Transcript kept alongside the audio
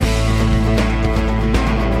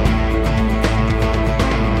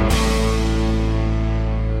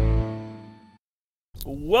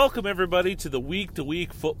Welcome, everybody, to the Week to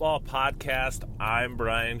Week Football Podcast. I'm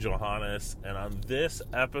Brian Johannes, and on this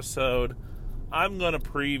episode, I'm going to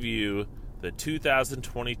preview the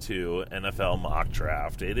 2022 NFL Mock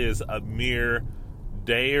Draft. It is a mere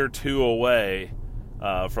day or two away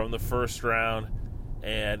from the first round,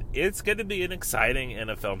 and it's going to be an exciting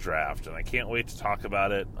NFL draft, and I can't wait to talk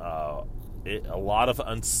about it. A lot of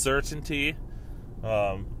uncertainty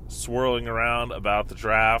swirling around about the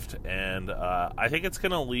draft, and I think it's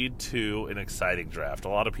going to lead to an exciting draft. A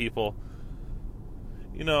lot of people,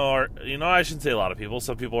 I shouldn't say a lot of people.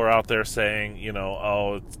 Some people are out there saying, it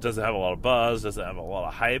doesn't have a lot of buzz, doesn't have a lot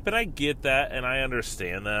of hype, and I get that, and I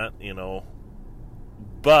understand that,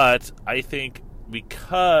 But I think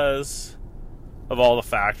because of all the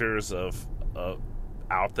factors of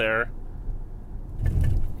out there,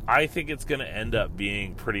 I think it's going to end up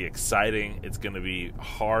being pretty exciting. It's going to be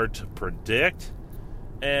hard to predict,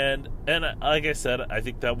 and like I said, I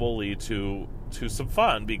think that will lead to some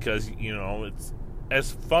fun because it's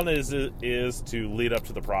as fun as it is to lead up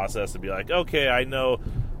to the process and be like, okay, I know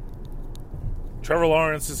Trevor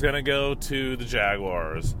Lawrence is going to go to the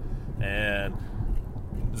Jaguars, and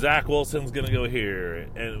Zach Wilson's going to go here,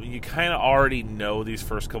 and you kind of already know these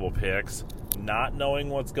first couple picks, not knowing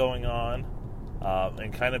what's going on.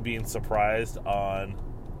 And kind of being surprised on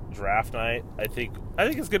draft night, I think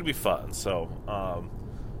it's going to be fun. So,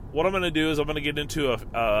 what I'm going to do is I'm going to get into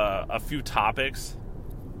a few topics,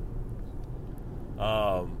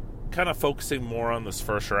 kind of focusing more on this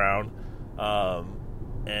first round,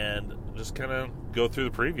 and just kind of go through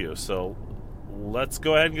the preview. So, let's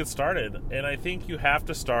go ahead and get started. And I think you have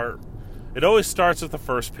to start. It always starts with the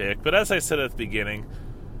first pick, but as I said at the beginning,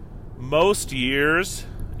 most years,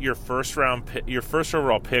 your first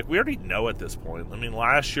overall pick, we already know at this point. I mean,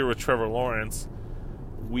 last year with Trevor Lawrence,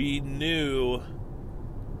 we knew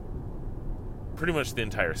pretty much the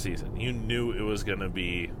entire season. You knew it was going to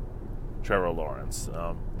be Trevor Lawrence.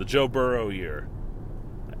 The Joe Burrow year,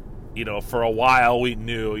 for a while we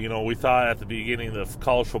knew, we thought at the beginning of the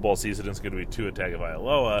college football season it's going to be Tua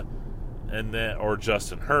Tagovailoa, or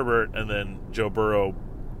Justin Herbert, and then Joe Burrow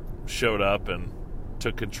showed up and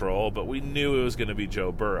took control, but we knew it was going to be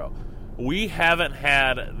Joe Burrow. We haven't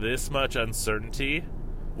had this much uncertainty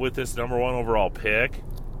with this number one overall pick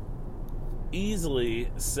easily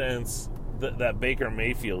since that Baker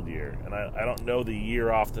Mayfield year, and I don't know the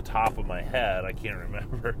year off the top of my head. I can't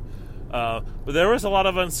remember, but there was a lot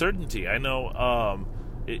of uncertainty. I know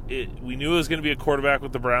we knew it was going to be a quarterback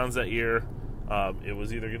with the Browns that year. It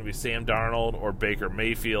was either going to be Sam Darnold or Baker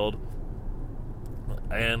Mayfield,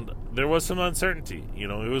 and there was some uncertainty. It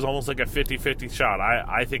was almost like a 50-50 shot.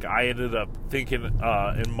 I think I ended up thinking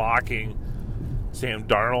and mocking Sam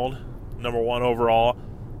Darnold, number one overall.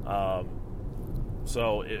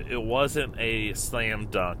 So it wasn't a slam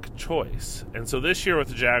dunk choice. And so this year with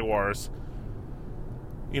the Jaguars,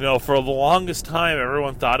 for the longest time,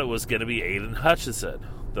 everyone thought it was going to be Aiden Hutchinson,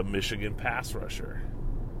 the Michigan pass rusher.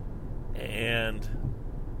 And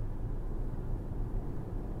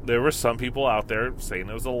there were some people out there saying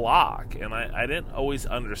it was a lock, and I didn't always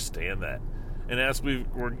understand that. And as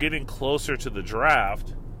we're getting closer to the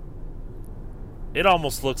draft, it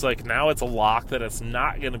almost looks like now it's a lock that it's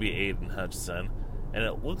not going to be Aiden Hutchinson, and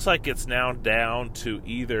it looks like it's now down to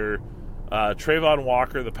either Travon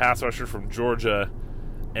Walker, the pass rusher from Georgia,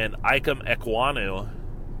 and Ikem Ekwonu,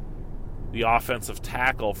 the offensive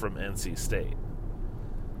tackle from NC State.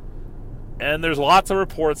 And there's lots of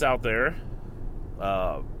reports out there.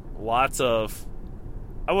 Lots of,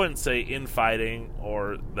 I wouldn't say infighting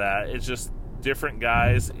or that. It's just different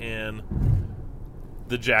guys in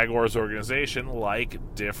the Jaguars organization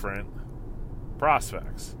like different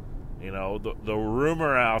prospects. The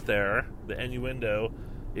rumor out there, the innuendo,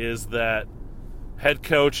 is that head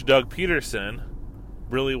coach Doug Peterson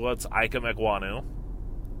really wants Ikem Ekwonu.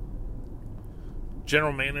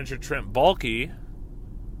 General manager Trent Baalke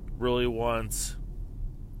really wants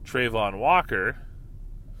Travon Walker.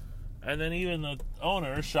 And then even the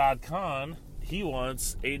owner, Shad Khan, he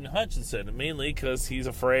wants Aiden Hutchinson, mainly because he's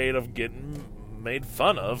afraid of getting made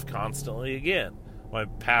fun of constantly again by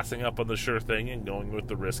passing up on the sure thing and going with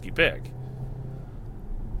the risky pick.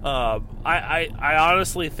 I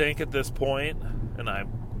honestly think at this point, and I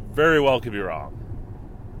very well could be wrong,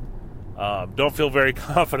 don't feel very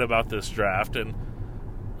confident about this draft, and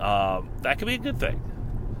that could be a good thing.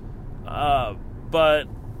 But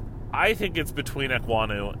I think it's between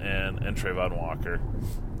Ekwonu and Travon Walker.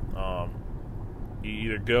 You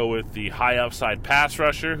either go with the high upside pass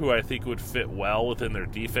rusher, who I think would fit well within their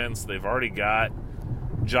defense. They've already got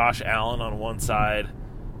Josh Allen on one side,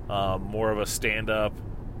 more of a stand-up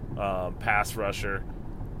pass rusher.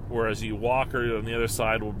 whereas Walker on the other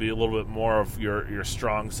side will be a little bit more of your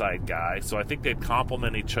strong side guy. So I think they'd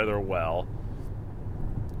complement each other well.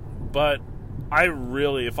 But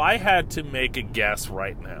if I had to make a guess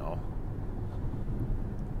right now,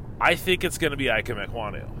 I think it's going to be Ikem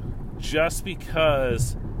Ekwonu. Just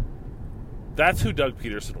because that's who Doug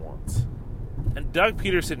Peterson wants. And Doug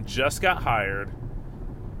Peterson just got hired.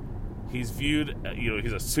 He's viewed,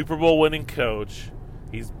 he's a Super Bowl winning coach.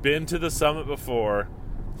 He's been to the summit before.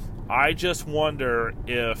 I just wonder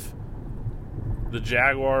if the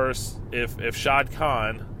Jaguars, if Shad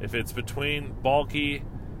Khan, if it's between Baalke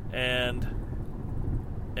and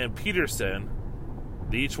Peterson,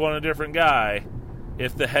 each one a different guy,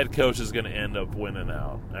 if the head coach is going to end up winning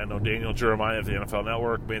out. I know Daniel Jeremiah of the NFL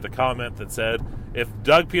Network made the comment that said, if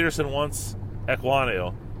Doug Peterson wants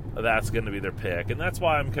Ekwonu, that's going to be their pick. And that's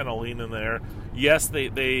why I'm kind of leaning there. Yes,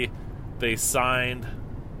 they signed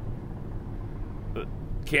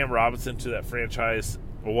Cam Robinson to that franchise,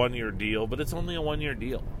 a 1-year deal, but it's only a 1-year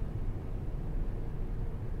deal.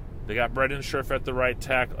 They got Brendan Scherf at the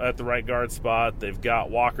right guard spot. They've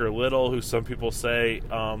got Walker Little, who some people say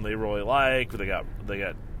they really like. They got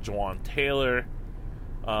Jawan Taylor,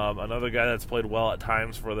 another guy that's played well at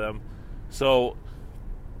times for them. So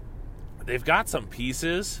they've got some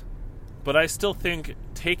pieces, but I still think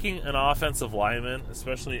taking an offensive lineman,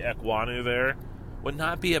 especially Ekwonu there, would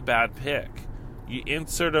not be a bad pick. You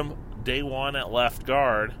insert him day one at left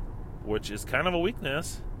guard, which is kind of a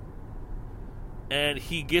weakness, and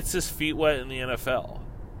he gets his feet wet in the NFL.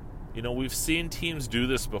 We've seen teams do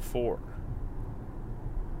this before.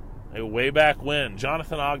 Way back when,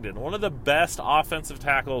 Jonathan Ogden, one of the best offensive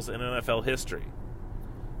tackles in NFL history,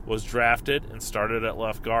 was drafted and started at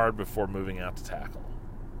left guard before moving out to tackle.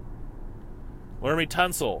 Laremy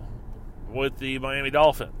Tunsil with the Miami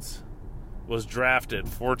Dolphins was drafted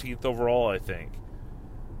 14th overall, I think.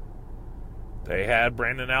 They had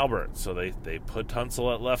Brandon Albert, so they put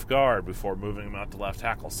Tunsil at left guard before moving him out to left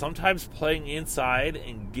tackle. Sometimes playing inside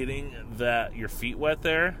and getting your feet wet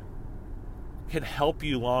there can help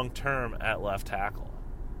you long-term at left tackle.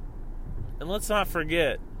 And let's not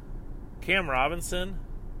forget, Cam Robinson,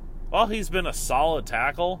 while he's been a solid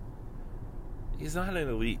tackle, he's not an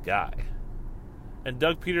elite guy. And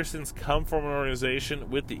Doug Peterson's come from an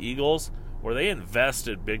organization with the Eagles where they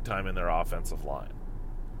invested big time in their offensive line.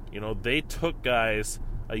 They took guys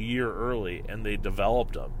a year early and they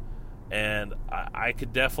developed them. And I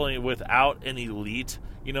could definitely, without an elite,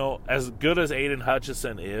 as good as Aiden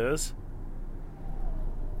Hutchinson is,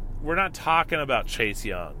 we're not talking about Chase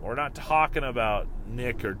Young. We're not talking about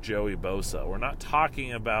Nick or Joey Bosa. We're not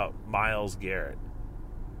talking about Myles Garrett.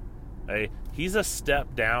 He's a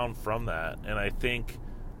step down from that. And I think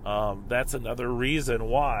that's another reason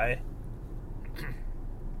why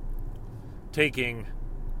taking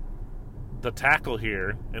the tackle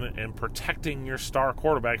here and protecting your star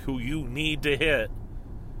quarterback who you need to hit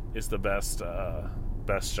is the best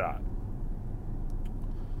shot.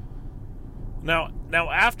 Now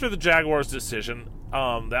after the Jaguars' decision,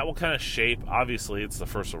 that will kind of shape, obviously it's the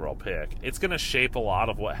first overall pick. It's going to shape a lot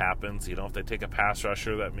of what happens. If they take a pass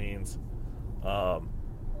rusher, that means a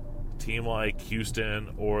team like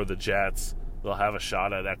Houston or the Jets, they'll have a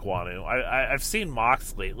shot at Ekwonu. I've seen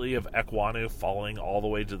mocks lately of Ekwonu falling all the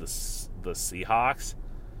way to the Seahawks.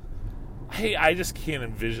 I just can't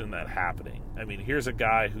envision that happening. Here's a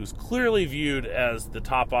guy who's clearly viewed as the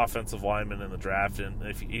top offensive lineman in the draft, and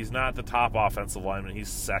if he's not the top offensive lineman, he's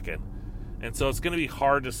second. And so it's going to be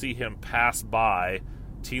hard to see him pass by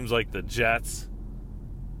teams like the Jets,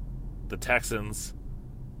 the Texans,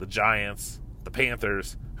 the Giants, the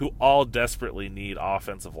Panthers, who all desperately need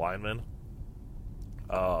offensive linemen.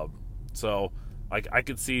 So I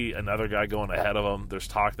could see another guy going ahead of him. There's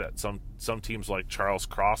talk that some teams like Charles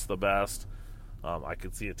Cross the best. I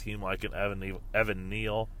could see a team like an Evan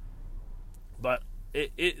Neal. But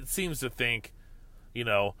it seems to think,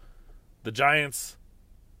 the Giants,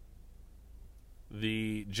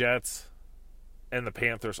 the Jets, and the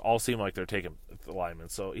Panthers all seem like they're taking the linemen.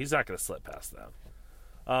 So he's not going to slip past them.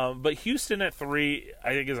 But Houston at 3, I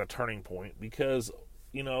think, is a turning point because,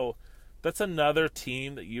 that's another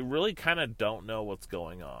team that you really kind of don't know what's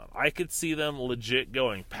going on. I could see them legit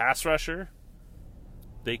going pass rusher.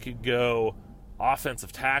 They could go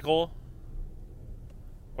offensive tackle.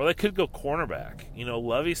 Or they could go cornerback.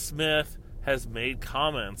 Lovie Smith has made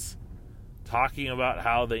comments talking about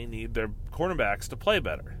how they need their cornerbacks to play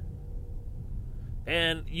better.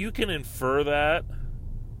 And you can infer that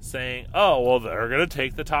saying, oh, well, they're going to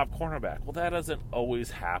take the top cornerback. Well, that doesn't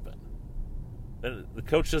always happen. The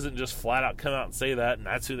coach doesn't just flat out come out and say that, and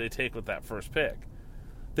that's who they take with that first pick.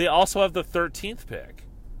 They also have the 13th pick.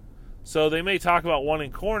 So they may talk about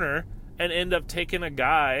wanting corner and end up taking a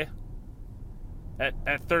guy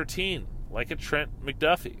at 13, like a Trent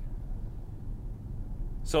McDuffie.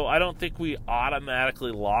 So I don't think we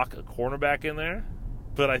automatically lock a cornerback in there,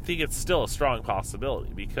 but I think it's still a strong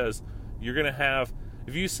possibility because you're going to have,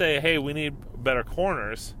 if you say, hey, we need better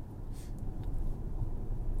corners,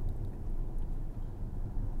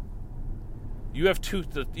 you have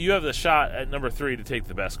the shot at number 3 to take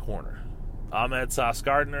the best corner. Ahmed Sauce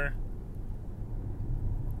Gardner,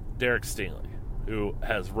 Derek Stingley, who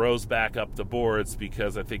has rose back up the boards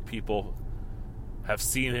because I think people have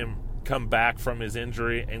seen him come back from his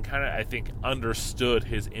injury and kind of, I think, understood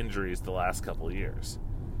his injuries the last couple of years.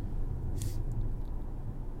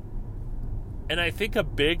 And I think a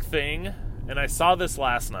big thing, and I saw this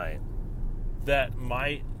last night, that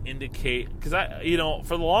might indicate, because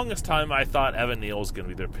for the longest time I thought Evan Neal was going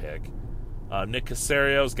to be their pick. Nick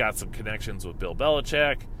Caserio's got some connections with Bill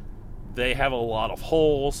Belichick. They have a lot of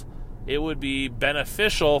holes. It would be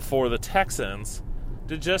beneficial for the Texans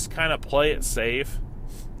to just kind of play it safe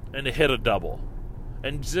and to hit a double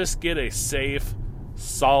and just get a safe,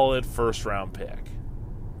 solid first-round pick.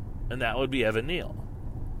 And that would be Evan Neal.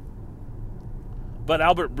 But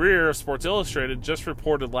Albert Breer of Sports Illustrated just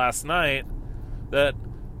reported last night that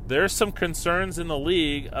there's some concerns in the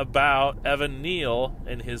league about Evan Neal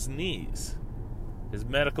and his knees, his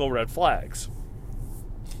medical red flags.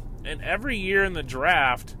 And every year in the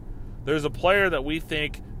draft, there's a player that we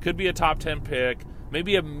think could be a top 10 pick,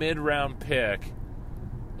 maybe a mid-round pick,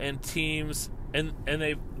 and teams, and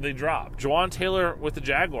they drop. Juwan Taylor with the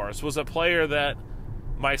Jaguars was a player that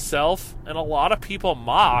myself and a lot of people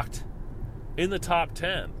mocked in the top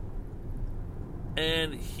 10.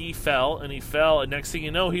 And he fell, and next thing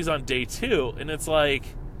you know, he's on day 2, and it's like,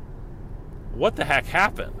 what the heck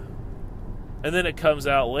happened? And then it comes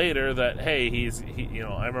out later that, hey,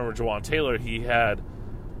 I remember Juwan Taylor,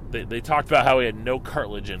 they talked about how he had no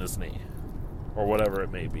cartilage in his knee, or whatever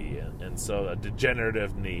it may be, and so a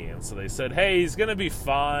degenerative knee, and so they said, hey, he's going to be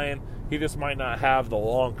fine, he just might not have the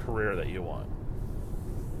long career that you want.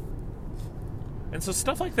 And so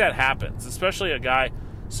stuff like that happens, especially a guy.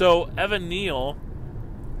 So Evan Neal,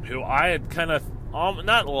 who I had kind of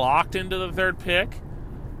not locked into the 3rd pick,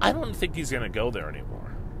 I don't think he's going to go there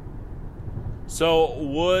anymore. So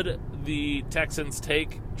would the Texans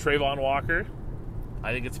take Trayvon Walker?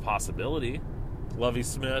 I think it's a possibility. Lovie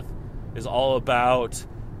Smith is all about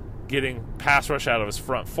getting pass rush out of his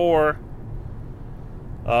front 4.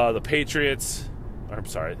 The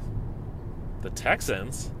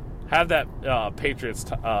Texans have that Patriots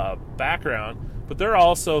background, but they're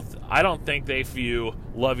also, I don't think they view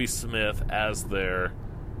Lovie Smith as their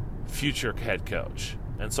future head coach.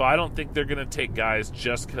 And so I don't think they're going to take guys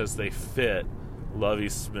just because they fit Lovie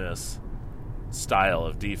Smith's style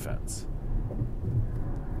of defense.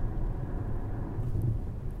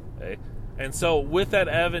 Okay? And so with that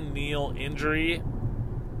Evan Neal injury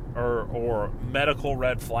or medical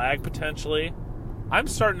red flag potentially, I'm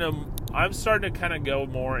starting to kind of go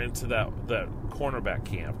more into that cornerback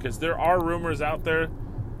camp, because there are rumors out there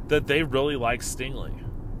that they really like Stingley.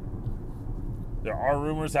 There are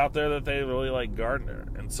rumors out there that they really like Gardner.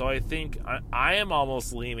 And so I think I am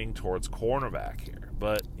almost leaning towards cornerback here.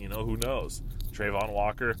 But, who knows? Trayvon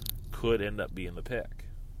Walker could end up being the pick.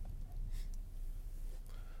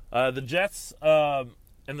 The Jets and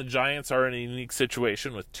the Giants are in a unique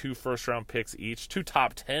situation with 2 first-round picks each, 2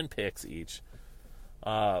 top 10 picks each.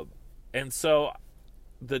 And so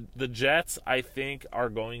the Jets, I think, are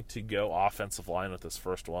going to go offensive line with this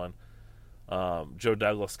first one. Joe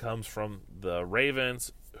Douglas comes from the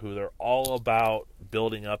Ravens, who they're all about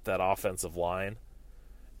building up that offensive line.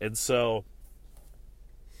 And so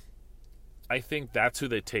I think that's who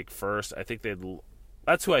they take first.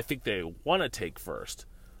 That's who I think they want to take first,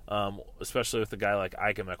 especially with a guy like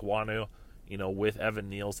Ike Mekwonu. With Evan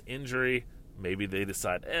Neal's injury, maybe they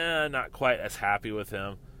decide, not quite as happy with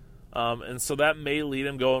him. And so that may lead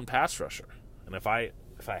him going pass rusher. And if I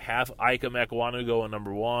have Ike Mekwonu going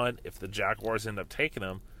number 1, if the Jaguars end up taking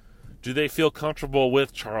him, do they feel comfortable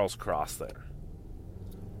with Charles Cross there?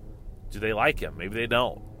 Do they like him? Maybe they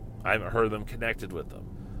don't. I haven't heard them connected with them.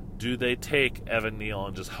 Do they take Evan Neal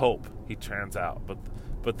and just hope he turns out?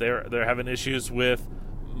 But they're having issues with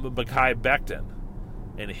Mekhi Becton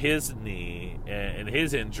and his knee and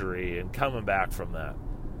his injury and coming back from that.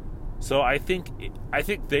 So I think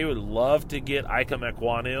they would love to get Ike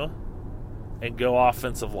Mekwonu and go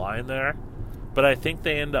offensive line there, but I think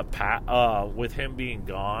they end up with him being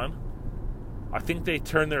gone. I think they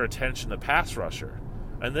turn their attention to pass rusher,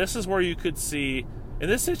 and this is where you could see. In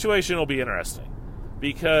this situation, it'll be interesting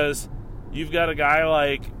because You've got a guy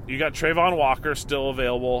like, you got Trayvon Walker still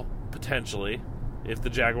available, potentially, if the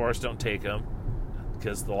Jaguars don't take him,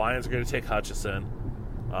 because the Lions are going to take Hutchinson.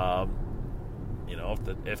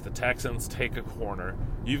 If the Texans take a corner,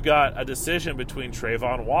 you've got a decision between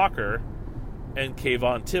Trayvon Walker and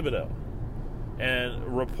Kayvon Thibodeaux.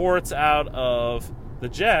 And reports out of the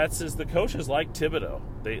Jets is the coaches like Thibodeaux.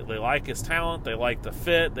 They like his talent. They like the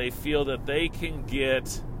fit. They feel that they can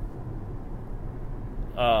get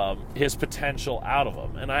his potential out of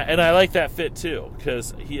him. And I like that fit too,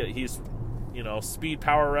 because he's speed,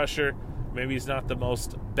 power rusher. Maybe he's not the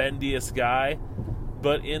most bendiest guy,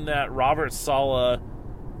 but in that Robert Saleh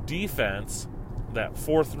defense, that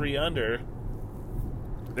 4-3 under,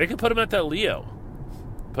 they can put him at that Leo.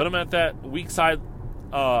 Put him at that weak side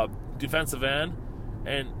defensive end,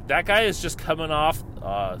 and that guy is just coming off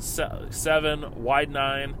 7, wide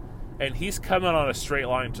 9, and he's coming on a straight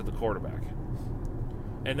line to the quarterback.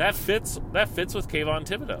 And that fits with Kayvon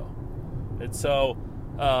Thibodeaux. And so,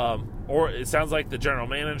 or it sounds like the general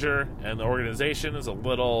manager and the organization is a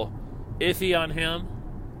little iffy on him.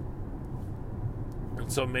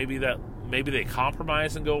 And so maybe they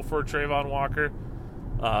compromise and go for Trayvon Walker.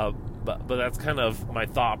 But that's kind of my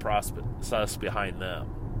thought process behind them.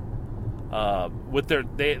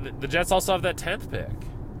 The Jets also have that 10th pick,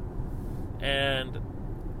 and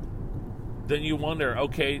then you wonder,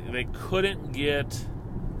 okay, they couldn't get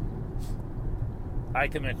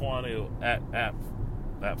Ike Mekwonu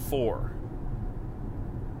at 4.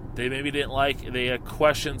 They maybe didn't they had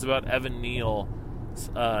questions about Evan Neal's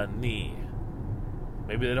knee.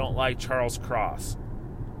 Maybe they don't like Charles Cross.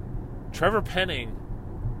 Trevor Penning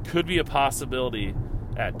could be a possibility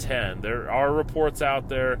at 10. There are reports out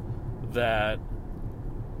there that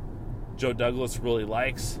Joe Douglas really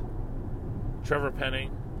likes Trevor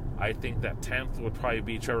Penning. I think that 10th would probably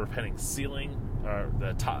be Trevor Penning's ceiling, or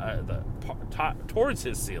the top towards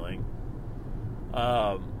his ceiling.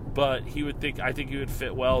 But I think he would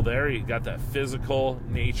fit well there. He got that physical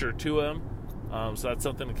nature to him. So that's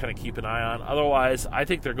something to kind of keep an eye on. Otherwise, I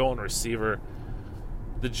think they're going receiver.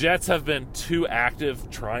 The Jets have been too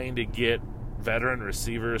active trying to get veteran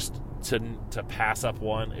receivers to pass up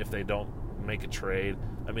one if they don't make a trade.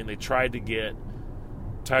 I mean, they tried to get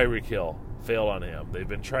Tyreek Hill, failed on him. They've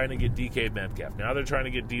been trying to get DK Metcalf. Now they're trying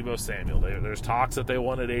to get Deebo Samuel. There's talks that they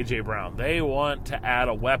wanted A.J. Brown. They want to add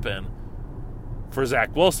a weapon for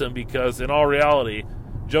Zach Wilson, because in all reality,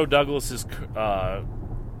 Joe Douglas's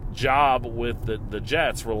job with the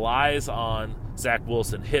Jets relies on Zach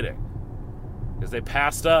Wilson hitting, because they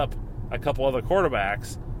passed up a couple other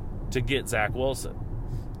quarterbacks to get Zach Wilson.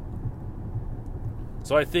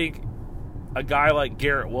 So I think a guy like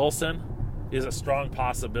Garrett Wilson is a strong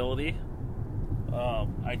possibility.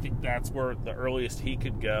 I think that's where the earliest he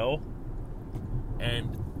could go,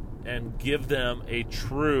 and give them a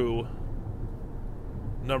true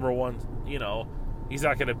number one. He's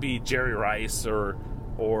not going to be Jerry Rice or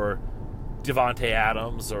Devontae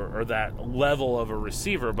Adams or that level of a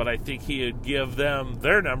receiver, but I think he would give them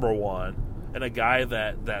their number one, and a guy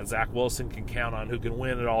that Zach Wilson can count on, who can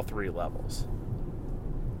win at all 3 levels.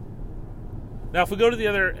 Now, if we go to the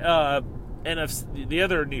other the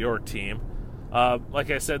other New York team,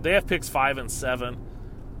 like I said, they have picks 5 and 7.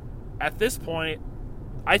 At this point,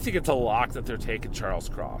 I think it's a lock that they're taking Charles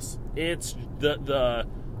Cross. It's the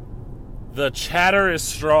chatter is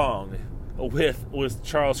strong with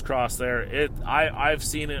Charles Cross there. I've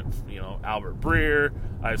seen it, Albert Breer.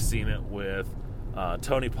 I've seen it with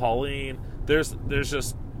Tony Pauline. There's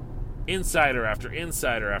just insider after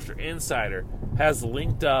insider after insider has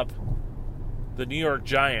linked up the New York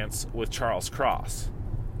Giants with Charles Cross,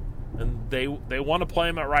 and they want to play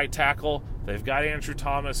him at right tackle. They've got Andrew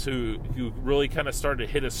Thomas, who really kind of started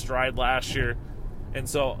to hit his stride last year, and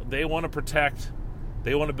so they want to protect.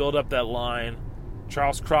 They want to build up that line.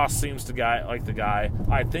 Charles Cross seems to like the guy.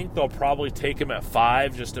 I think they'll probably take him at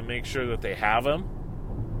 5 just to make sure that they have him.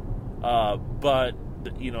 But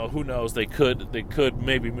who knows? They could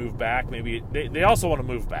maybe move back. Maybe they also want to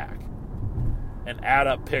move back and add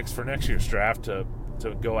up picks for next year's draft to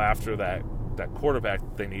go after that quarterback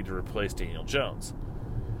that they need to replace Daniel Jones.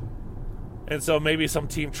 And so maybe some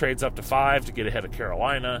team trades up to 5 to get ahead of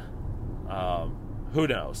Carolina. Who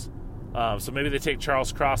knows? So maybe they take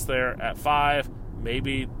Charles Cross there at 5.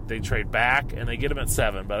 Maybe they trade back and they get him at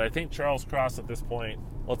 7. But I think Charles Cross at this point,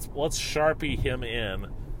 let's Sharpie him in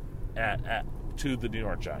to the New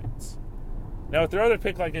York Giants. Now, with their other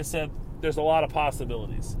pick, like I said, there's a lot of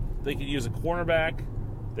possibilities. They could use a cornerback.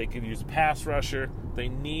 They could use a pass rusher. They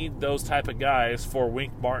need those type of guys for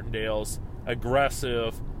Wink Martindale's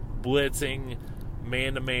aggressive, blitzing,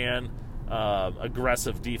 man-to-man,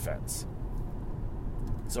 aggressive defense.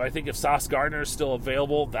 So I think if Sauce Gardner is still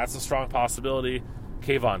available, that's a strong possibility.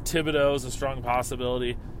 Kayvon Thibodeau is a strong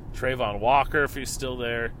possibility. Trayvon Walker, if he's still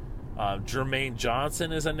there. Jermaine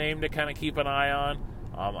Johnson is a name to kind of keep an eye on.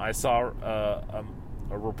 I saw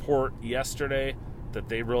a report yesterday that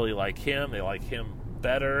they really like him. They like him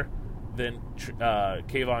better than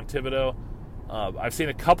Kayvon Thibodeau. I've seen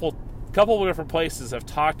a couple of different places have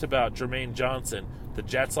talked about Jermaine Johnson. The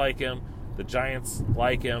Jets like him. The Giants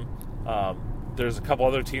like him. There's a couple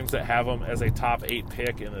other teams that have him as a top 8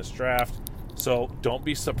 pick in this draft. So don't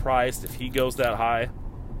be surprised if he goes that high.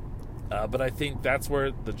 But I think that's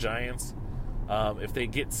where the Giants, if they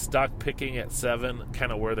get stuck picking at 7,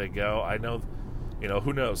 kind of where they go. I know,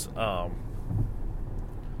 who knows?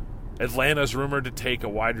 Atlanta's rumored to take a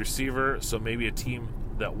wide receiver, so maybe a team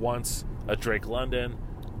that wants a Drake London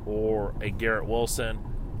or a Garrett Wilson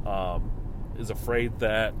is afraid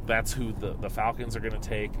that that's who the Falcons are going to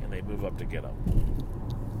take, and they move up to get them.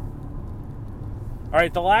 All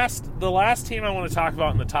right, the last team I want to talk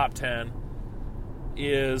about in the top 10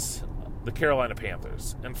 is the Carolina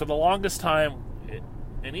Panthers. And for the longest time,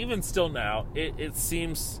 and even still now, it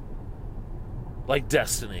seems like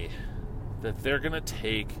destiny that they're going to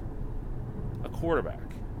take a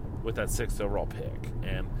quarterback with that 6th overall pick.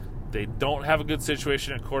 And they don't have a good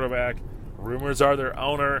situation at quarterback. Rumors are their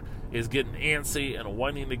owner is getting antsy and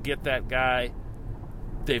wanting to get that guy.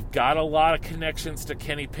 They've got a lot of connections to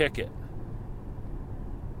Kenny Pickett.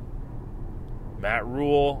 Matt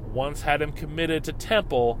Rule once had him committed to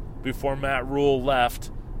Temple before Matt Rule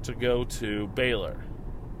left to go to Baylor.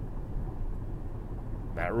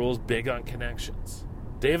 Matt Rule's big on connections.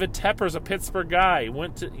 David Tepper's a Pittsburgh guy. He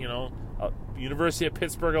went to, a University of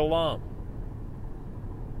Pittsburgh alum.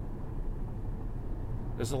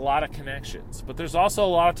 There's a lot of connections. But there's also a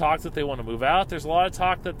lot of talk that they want to move out. There's a lot of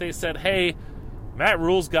talk that they said, hey, Matt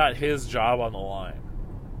Rule's got his job on the line.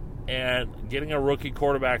 And getting a rookie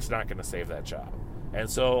quarterback's not going to save that job. And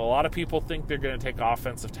so a lot of people think they're going to take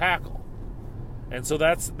offensive tackle. And so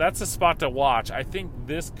that's a spot to watch. I think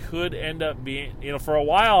this could end up being, for a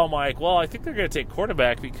while I'm like, well, I think they're going to take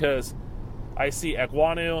quarterback because I see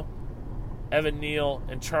Ekwonu, Evan Neal,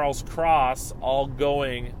 and Charles Cross all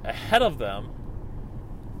going ahead of them.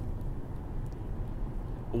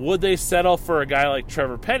 Would they settle for a guy like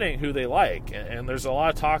Trevor Penning, who they like? And there's a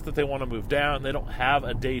lot of talk that they want to move down. They don't have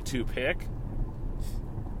a day 2 pick.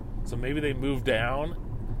 So maybe they move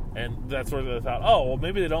down, and that's where they thought, oh, well,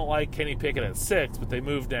 maybe they don't like Kenny Pickett at 6, but they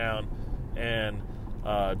move down and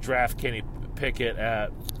draft Kenny Pickett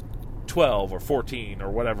at 12 or 14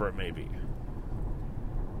 or whatever it may be.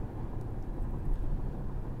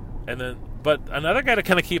 And then, but another guy to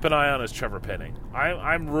kind of keep an eye on is Trevor Penning.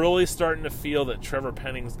 I'm really starting to feel that Trevor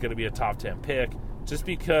Penning is going to be a top 10 pick, just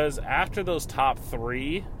because after those top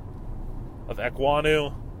 3 of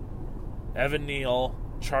Ekwonu, Evan Neal,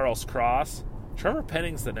 Charles Cross, Trevor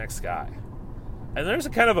Penning's the next guy. And there's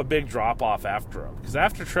a kind of a big drop-off after him, because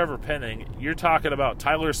after Trevor Penning, you're talking about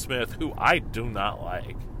Tyler Smith, who I do not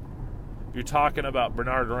like. You're talking about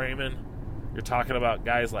Bernard Raymond. You're talking about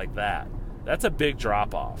guys like that. That's a big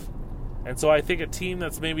drop-off. And so I think a team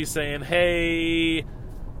that's maybe saying, hey,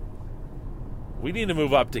 we need to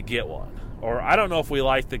move up to get one. Or I don't know if we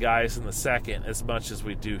like the guys in the second as much as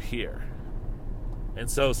we do here. And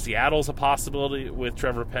so Seattle's a possibility with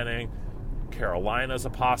Trevor Penning. Carolina's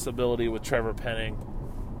a possibility with Trevor Penning.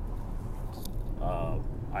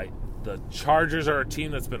 The Chargers are a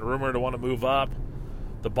team that's been rumored to want to move up.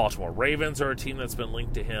 The Baltimore Ravens are a team that's been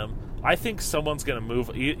linked to him. I think someone's going to move.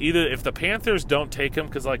 Either if the Panthers don't take him,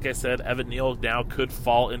 because like I said, Evan Neal now could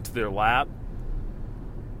fall into their lap.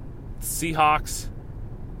 Seahawks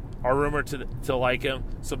are rumored to like him.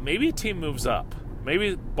 So maybe a team moves up.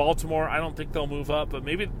 Maybe Baltimore, I don't think they'll move up, but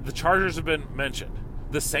maybe the Chargers have been mentioned.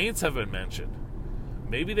 The Saints have been mentioned.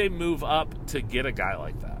 Maybe they move up to get a guy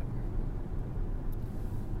like that.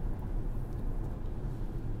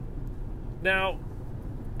 Now,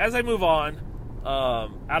 as I move on,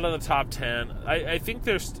 out of the top 10, I think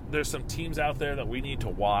there's some teams out there that we need to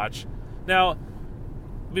watch. Now,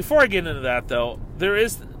 before I get into that, though, there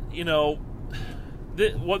is,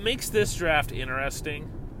 what makes this draft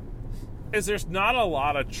interesting is there's not a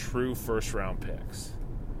lot of true first-round picks.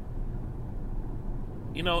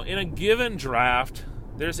 In a given draft,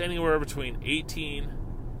 there's anywhere between 18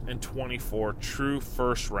 and 24 true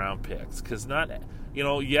first-round picks. Because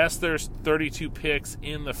yes, there's 32 picks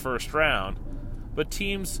in the first round, but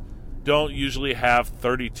teams don't usually have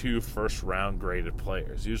 32 first-round graded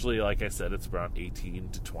players. Usually, like I said, it's around 18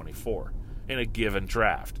 to 24 in a given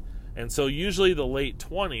draft. And so usually the late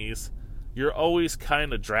 20s, you're always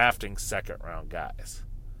kind of drafting second-round guys.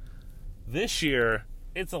 This year,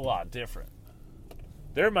 it's a lot different.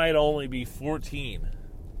 There might only be 12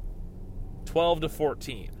 to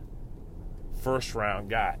 14 first-round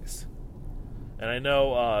guys. And I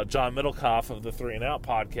know John Middlecoff of the 3 and Out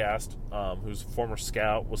podcast, who's a former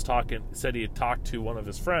scout, said he had talked to one of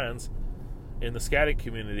his friends in the scouting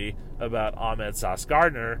community about Ahmed Sauce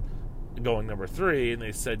Gardner going number 3, and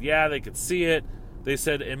they said, yeah, they could see it. They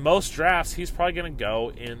said in most drafts, he's probably going to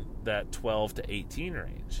go in that 12 to 18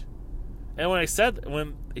 range. And when he said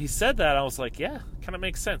that, I was like, yeah, kind of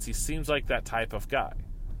makes sense. He seems like that type of guy.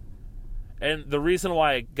 And the reason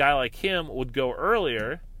why a guy like him would go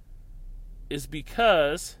earlier is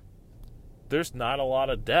because there's not a lot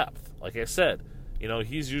of depth. Like I said,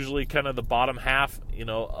 he's usually kind of the bottom half,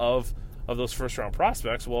 of those first-round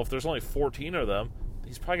prospects. Well, if there's only 14 of them,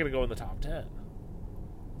 he's probably going to go in the top 10.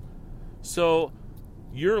 So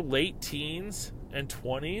your late teens and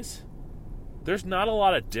 20s, there's not a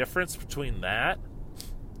lot of difference between that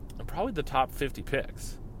and probably the top 50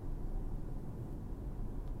 picks.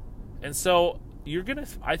 And so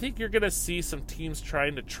I think you're going to see some teams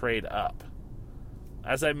trying to trade up.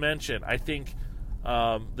 As I mentioned, I think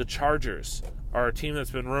the Chargers are a team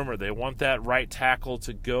that's been rumored. They want that right tackle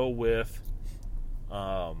to go with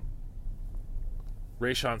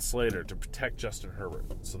Rashawn Slater to protect Justin Herbert.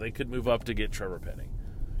 So they could move up to get Trevor Penning.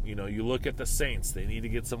 You look at the Saints. They need to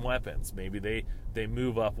get some weapons. Maybe they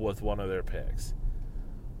move up with one of their picks.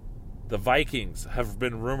 The Vikings have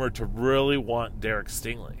been rumored to really want Derek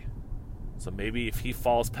Stingley. So maybe if he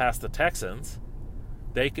falls past the Texans,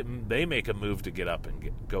 they make a move to get up and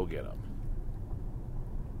go get him.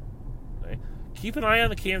 Okay? Keep an eye on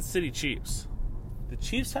the Kansas City Chiefs. The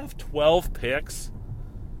Chiefs have 12 picks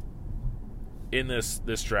in this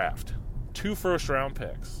draft. 2 first-round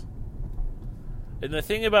picks. And the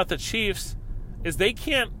thing about the Chiefs is they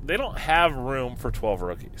don't have room for 12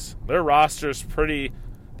 rookies. Their roster's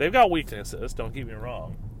they've got weaknesses, don't get me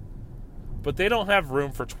wrong. But they don't have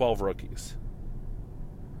room for 12 rookies.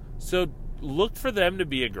 So look for them to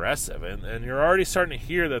be aggressive, and you're already starting to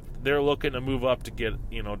hear that they're looking to move up to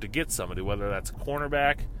get somebody, whether that's a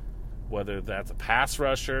cornerback, whether that's a pass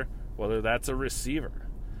rusher, whether that's a receiver.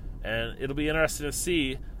 And it'll be interesting to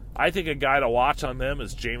see. I think a guy to watch on them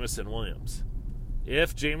is Jameson Williams.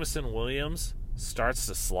 If Jameson Williams starts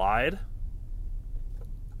to slide,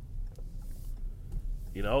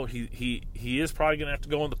 he is probably going to have to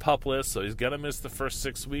go on the PUP list, so he's going to miss the first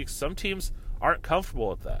 6 weeks. Some teams aren't comfortable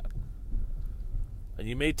with that. And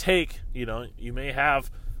you may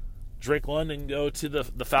have Drake London go to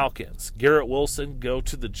the Falcons, Garrett Wilson go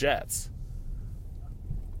to the Jets.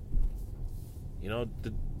 What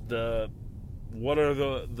are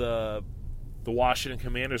the Washington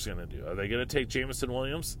Commanders going to do? Are they going to take Jameson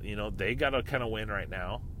Williams? They got to kind of win right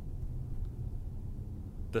now.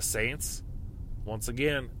 The Saints, once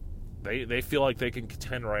again, they feel like they can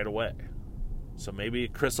contend right away. So maybe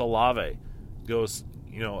Chris Olave goes,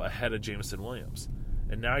 ahead of Jameson Williams.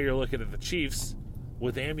 And now you're looking at the Chiefs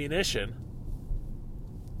with ammunition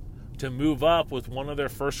to move up with one of their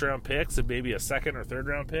first-round picks and maybe a second or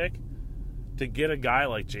third-round pick to get a guy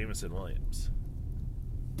like Jameson Williams.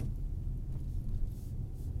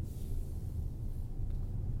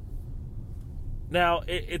 Now,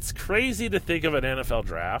 it's crazy to think of an NFL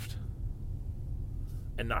draft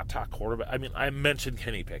and not talk quarterback. I mean, I mentioned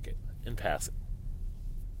Kenny Pickett in passing.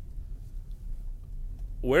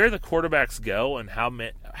 Where the quarterbacks go and how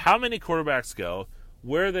many quarterbacks go,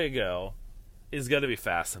 where they go, is going to be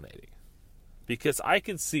fascinating. Because I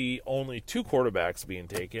could see only 2 quarterbacks being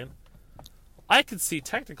taken. I could see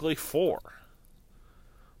technically 4.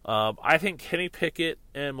 I think Kenny Pickett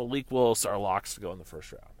and Malik Willis are locks to go in the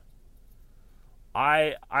first round.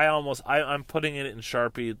 I'm putting it in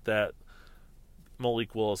Sharpie that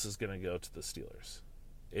Malik Willis is going to go to the Steelers.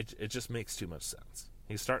 It just makes too much sense.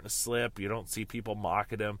 He's starting to slip. You don't see people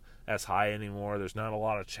mocking him as high anymore. There's not a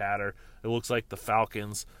lot of chatter. It looks like the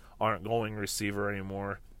Falcons aren't going receiver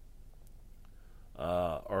anymore,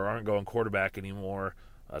 or aren't going quarterback anymore.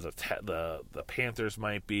 The Panthers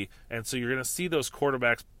might be, and so you're going to see those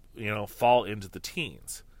quarterbacks, fall into the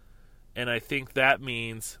teens. And I think that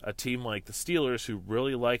means a team like the Steelers, who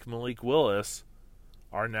really like Malik Willis,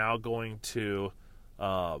 are now going to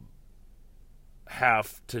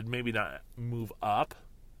have to maybe not move up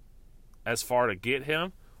as far to get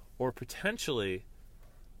him, or potentially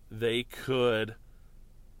they could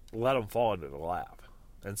let him fall into the lap.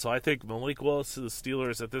 And so I think Malik Willis to the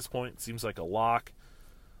Steelers at this point seems like a lock.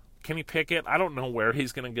 Kenny Pickett, I don't know where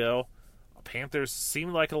he's going to go. Panthers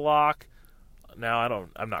seem like a lock. Now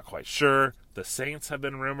I'm not quite sure. The Saints have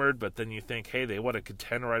been rumored, but then you think, hey, they want to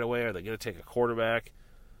contend right away. Are they going to take a quarterback?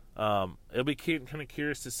 It'll be kind of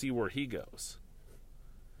curious to see where he goes.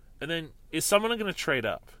 And then, is someone going to trade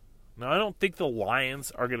up? Now, I don't think the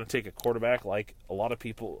Lions are going to take a quarterback like a lot of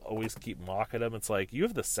people always keep mocking them. It's like, you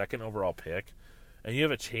have the second overall pick, and you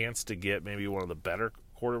have a chance to get maybe one of the better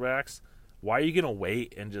quarterbacks. Why are you going to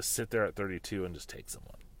wait and just sit there at 32 and just take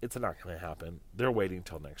someone? It's not going to happen. They're waiting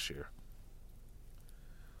until next year.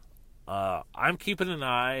 I'm keeping an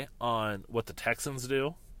eye on what the Texans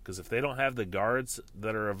do, because if they don't have the guards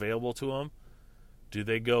that are available to them, do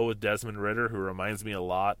they go with Desmond Ridder, who reminds me a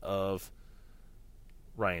lot of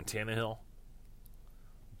Ryan Tannehill?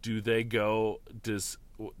 Do they go the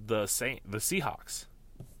Seahawks?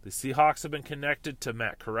 The Seahawks have been connected to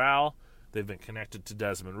Matt Corral. They've been connected to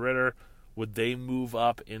Desmond Ridder. Would they move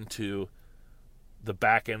up into the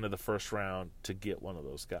back end of the first round to get one of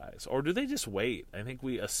those guys? Or do they just wait? I think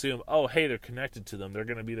we assume, oh, hey, they're connected to them. They're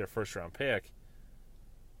going to be their first-round pick.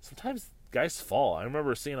 Sometimes guys fall. I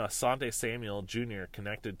remember seeing Asante Samuel Jr.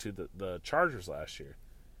 connected to the Chargers last year.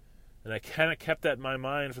 And I kind of kept that in my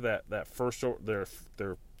mind for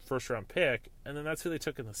their first-round pick, and then that's who they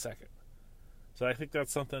took in the second. So I think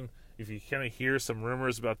that's something, if you kind of hear some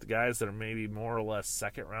rumors about the guys that are maybe more or less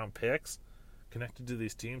second-round picks, connected to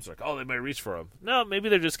these teams, like, oh, they might reach for him. No, maybe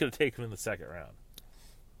they're just going to take him in the second round.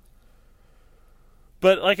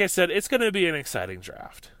 But like I said, it's going to be an exciting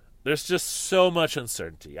draft. There's just so much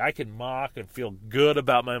uncertainty. I can mock and feel good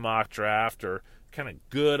about my mock draft, or kind of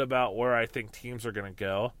good about where I think teams are going to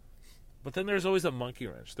go. But then there's always a monkey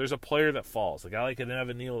wrench. There's a player that falls, a guy like an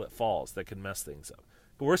Evan Neal that falls, that can mess things up.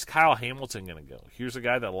 But where's Kyle Hamilton going to go? Here's a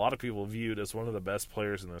guy that a lot of people viewed as one of the best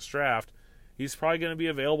players in this draft. He's probably going to be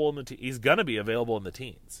available in the he's going to be available in the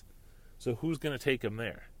teens. So who's going to take him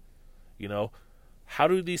there? You know, how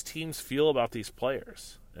do these teams feel about these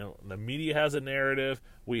players? And the media has a narrative.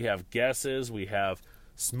 We have guesses. We have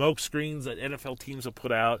smoke screens that NFL teams have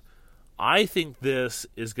put out. I think this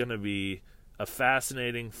is going to be a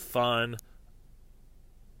fascinating, fun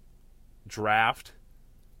draft,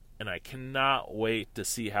 and I cannot wait to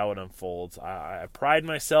see how it unfolds. I pride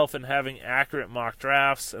myself in having accurate mock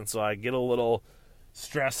drafts, and so I get a little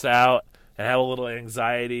stressed out and have a little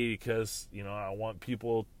anxiety because, you know, I want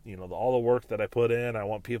people, you know, all the work that I put in, I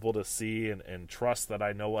want people to see and trust that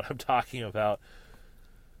I know what I'm talking about.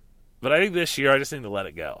 But I think this year I just need to let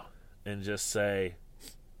it go and just say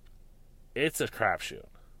it's a crapshoot.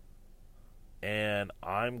 And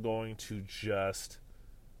I'm going to just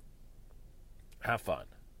have fun.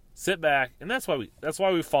 Sit back, and that's why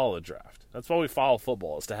we follow the draft. That's why we follow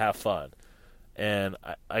football, is to have fun. And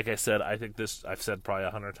like I said, I think this, I've said probably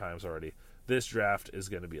 100 times already, this draft is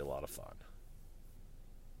going to be a lot of fun.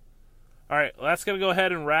 All right, that's going to go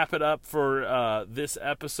ahead and wrap it up for this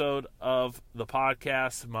episode of the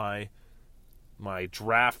podcast. My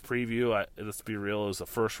draft preview, let's be real, it was a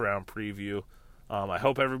first-round preview. I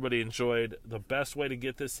hope everybody enjoyed. The best way to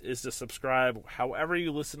get this is to subscribe. However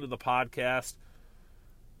you listen to the podcast,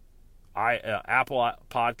 Apple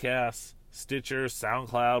Podcasts, Stitcher,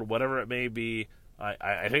 SoundCloud, whatever it may be.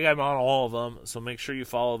 I think I'm on all of them, so make sure you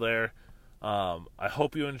follow there. I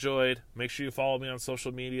hope you enjoyed. Make sure you follow me on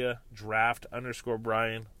social media,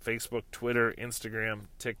 draft_Brian, Facebook, Twitter, Instagram,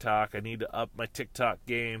 TikTok. I need to up my TikTok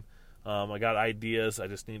game. I got ideas. I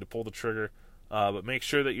just need to pull the trigger. But make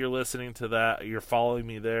sure that you're listening to that. You're following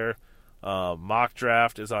me there. Mock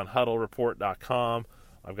draft is on huddlereport.com.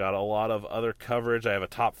 I've got a lot of other coverage. I have a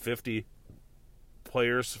top 50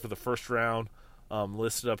 players for the first round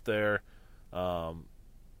listed up there.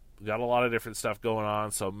 Got a lot of different stuff going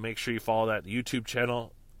on, so make sure you follow that YouTube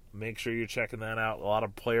channel. Make sure you're checking that out. A lot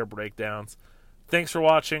of player breakdowns. Thanks for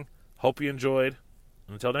watching. Hope you enjoyed.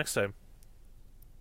 Until next time.